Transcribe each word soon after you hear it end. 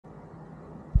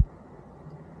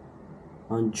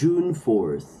On June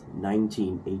 4th,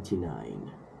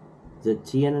 1989, the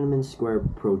Tiananmen Square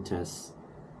protests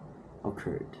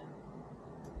occurred.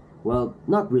 Well,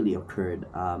 not really occurred.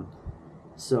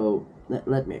 So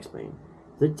let me explain.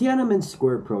 The Tiananmen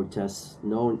Square protests,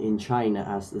 known in China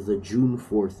as the June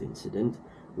 4th incident,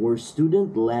 were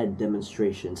student-led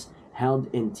demonstrations held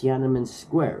in Tiananmen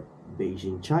Square,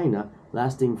 Beijing, China,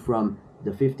 lasting from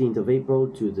the 15th of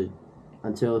April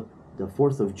until the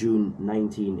 4th of June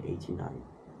 1989.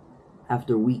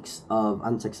 After weeks of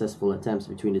unsuccessful attempts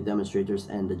between the demonstrators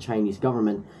and the Chinese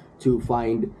government to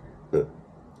find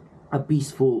a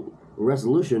peaceful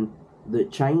resolution, the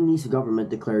Chinese government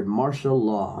declared martial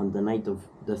law on the night of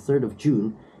the 3rd of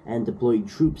June and deployed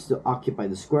troops to occupy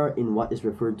the square in what is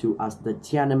referred to as the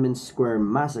Tiananmen Square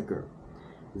Massacre.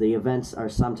 The events are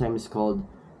sometimes called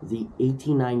the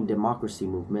 89 Democracy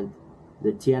Movement,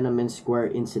 the Tiananmen Square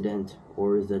Incident,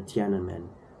 or the Tiananmen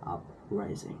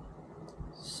Uprising.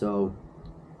 So,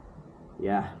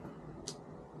 yeah,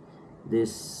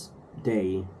 this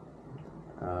day,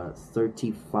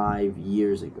 35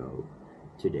 years ago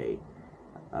today,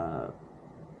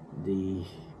 the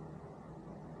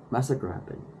massacre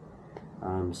happened.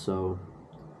 So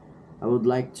I would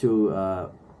like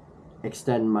to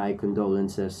extend my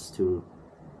condolences to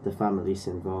the families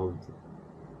involved.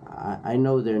 I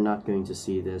know they're not going to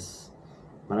see this,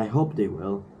 but I hope they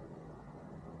will,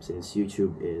 since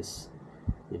YouTube is,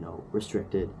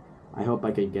 restricted. I hope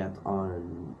I can get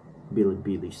on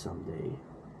Bilibili someday,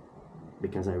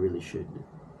 because I really should.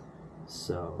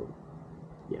 So,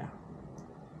 yeah.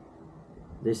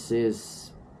 This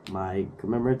is my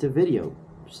commemorative video.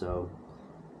 So,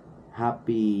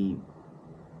 happy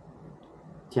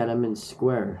Tiananmen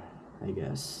Square, I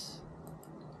guess.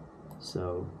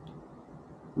 So,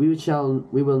 we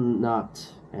will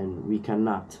not and we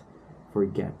cannot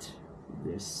forget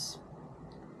this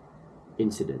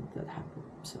incident that happened.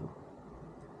 So,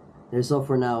 that's all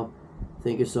for now.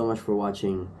 Thank you so much for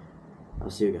watching. I'll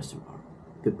see you guys tomorrow.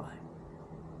 Goodbye.